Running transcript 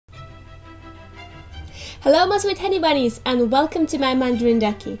Hello my sweet honey bunnies and welcome to my Mandarin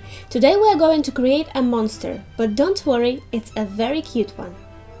Ducky. Today we are going to create a monster, but don't worry, it's a very cute one.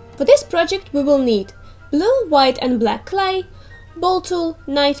 For this project we will need blue, white and black clay, ball tool,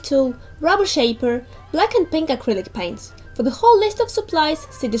 knife tool, rubber shaper, black and pink acrylic paints. For the whole list of supplies,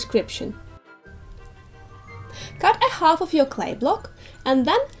 see description. Cut a half of your clay block and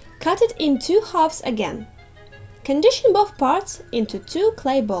then cut it in two halves again. Condition both parts into two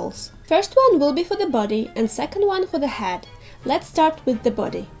clay balls. First one will be for the body and second one for the head. Let's start with the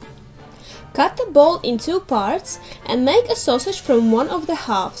body. Cut the ball in two parts and make a sausage from one of the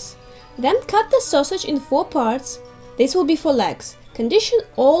halves. Then cut the sausage in 4 parts. This will be for legs. Condition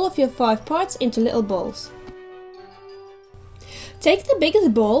all of your 5 parts into little balls. Take the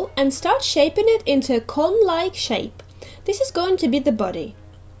biggest ball and start shaping it into a cone-like shape. This is going to be the body.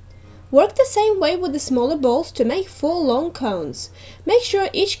 Work the same way with the smaller balls to make 4 long cones. Make sure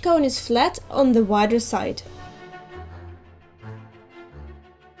each cone is flat on the wider side.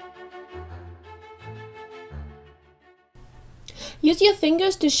 Use your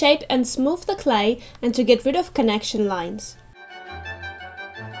fingers to shape and smooth the clay and to get rid of connection lines.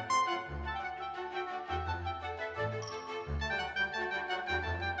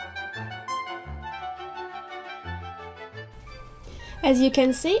 As you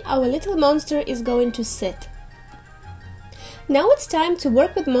can see, our little monster is going to sit. Now it's time to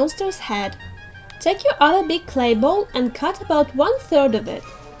work with monster's head. Take your other big clay ball and cut about 1/3 of it.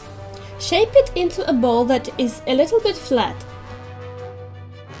 Shape it into a ball that is a little bit flat.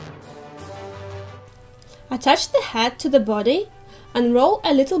 Attach the head to the body and roll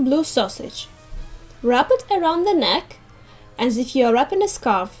a little blue sausage. Wrap it around the neck as if you are wrapping a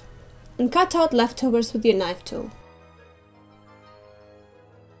scarf and cut out leftovers with your knife tool.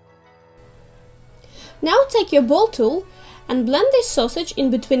 Now take your ball tool and blend this sausage in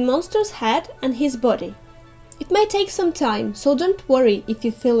between monster's head and his body. It may take some time, so don't worry if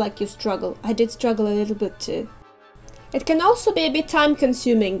you feel like you struggle. I did struggle a little bit too. It can also be a bit time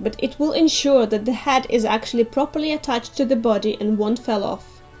consuming, but it will ensure that the head is actually properly attached to the body and won't fall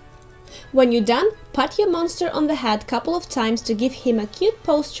off. When you're done, pat your monster on the head a couple of times to give him a cute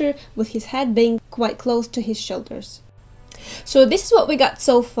posture with his head being quite close to his shoulders. So this is what we got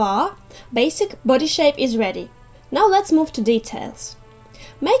so far. Basic body shape is ready. Now let's move to details.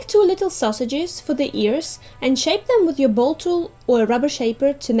 Make 2 little sausages for the ears and shape them with your ball tool or a rubber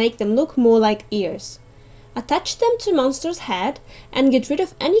shaper to make them look more like ears. Attach them to monster's head and get rid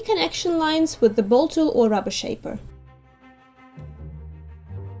of any connection lines with the ball tool or rubber shaper.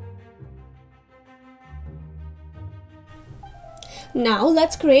 Now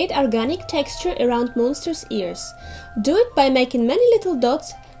let's create organic texture around monster's ears. Do it by making many little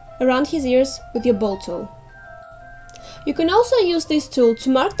dots around his ears with your ball tool. You can also use this tool to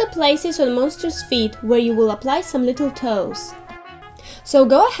mark the places on monster's feet where you will apply some little toes. So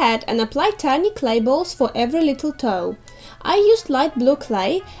go ahead and apply tiny clay balls for every little toe. I used light blue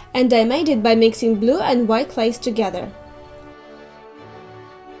clay and I made it by mixing blue and white clays together.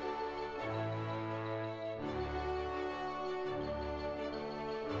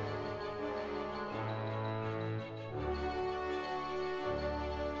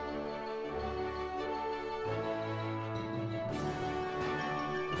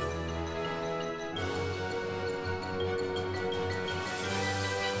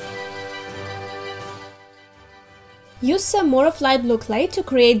 Use some more of light blue clay to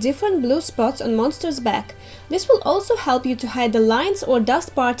create different blue spots on monster's back. This will also help you to hide the lines or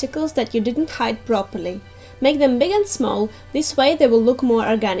dust particles that you didn't hide properly. Make them big and small, this way they will look more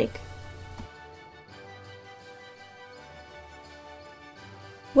organic.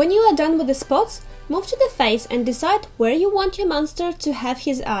 When you are done with the spots, move to the face and decide where you want your monster to have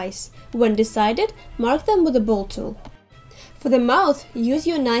his eyes. When decided, mark them with a ball tool. For the mouth, use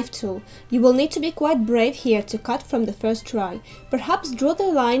your knife tool. You will need to be quite brave here to cut from the first try. Perhaps draw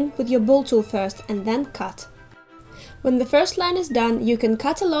the line with your ball tool first and then cut. When the first line is done, you can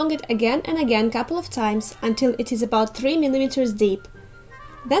cut along it again and again a couple of times until it is about 3 mm deep.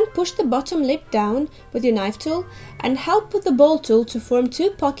 Then push the bottom lip down with your knife tool and help with the ball tool to form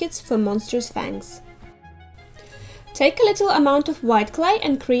 2 pockets for monster's fangs. Take a little amount of white clay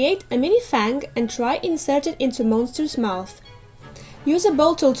and create a mini fang and try insert it into monster's mouth. Use a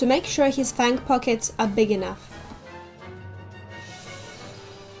ball tool to make sure his fang pockets are big enough.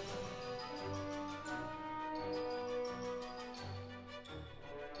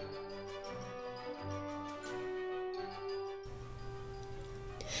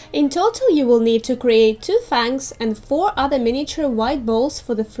 In total you will need to create 2 fangs and 4 other miniature white balls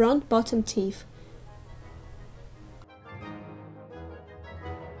for the front bottom teeth.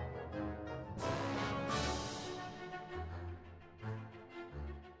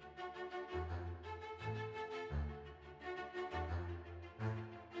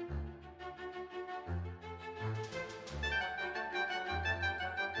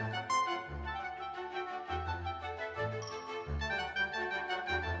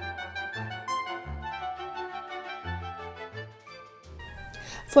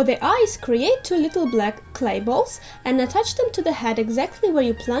 For the eyes, create 2 little black clay balls and attach them to the head exactly where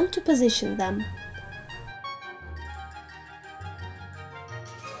you plan to position them.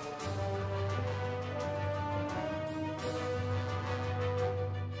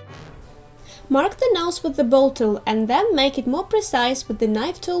 Mark the nose with the ball tool and then make it more precise with the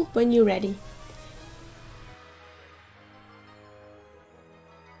knife tool when you're ready.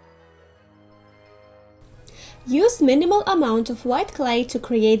 Use minimal amount of white clay to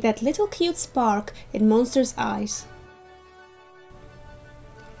create that little cute spark in Monster's eyes.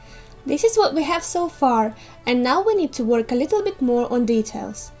 This is what we have so far, and now we need to work a little bit more on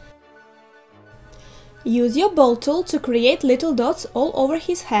details. Use your ball tool to create little dots all over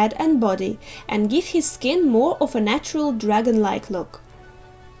his head and body and give his skin more of a natural dragon-like look.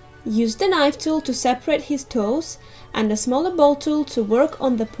 Use the knife tool to separate his toes and a smaller ball tool to work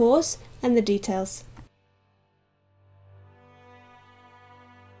on the paws and the details.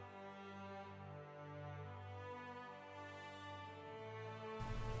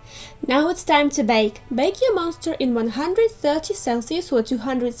 Now it's time to bake. Bake your monster in 130 Celsius or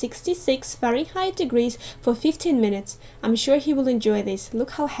 266 Fahrenheit degrees for 15 minutes. I'm sure he will enjoy this.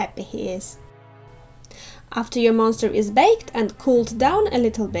 Look how happy he is. After your monster is baked and cooled down a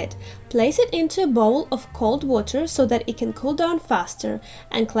little bit, place it into a bowl of cold water so that it can cool down faster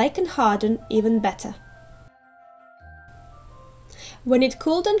and clay can harden even better. When it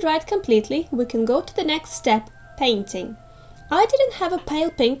cooled and dried completely, we can go to the next step, painting. I didn't have a pale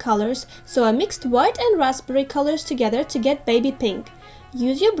pink colors, so I mixed white and raspberry colors together to get baby pink.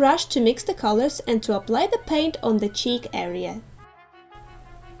 Use your brush to mix the colors and to apply the paint on the cheek area.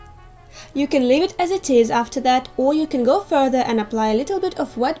 You can leave it as it is after that, or you can go further and apply a little bit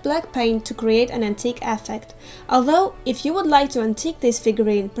of wet black paint to create an antique effect. Although, if you would like to antique this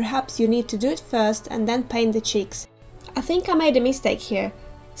figurine, perhaps you need to do it first and then paint the cheeks. I think I made a mistake here,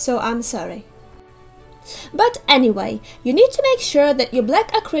 so I'm sorry. But anyway, you need to make sure that your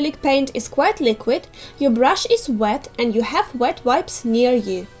black acrylic paint is quite liquid, your brush is wet and you have wet wipes near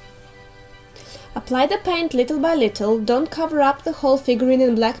you. Apply the paint little by little, don't cover up the whole figurine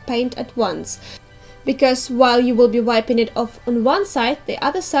in black paint at once, because while you will be wiping it off on one side, the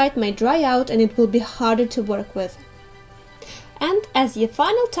other side may dry out and it will be harder to work with. And as your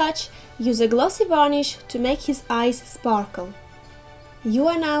final touch, use a glossy varnish to make his eyes sparkle. You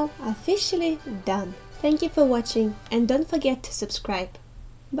are now officially done. Thank you for watching and don't forget to subscribe.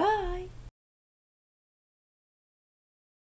 Bye!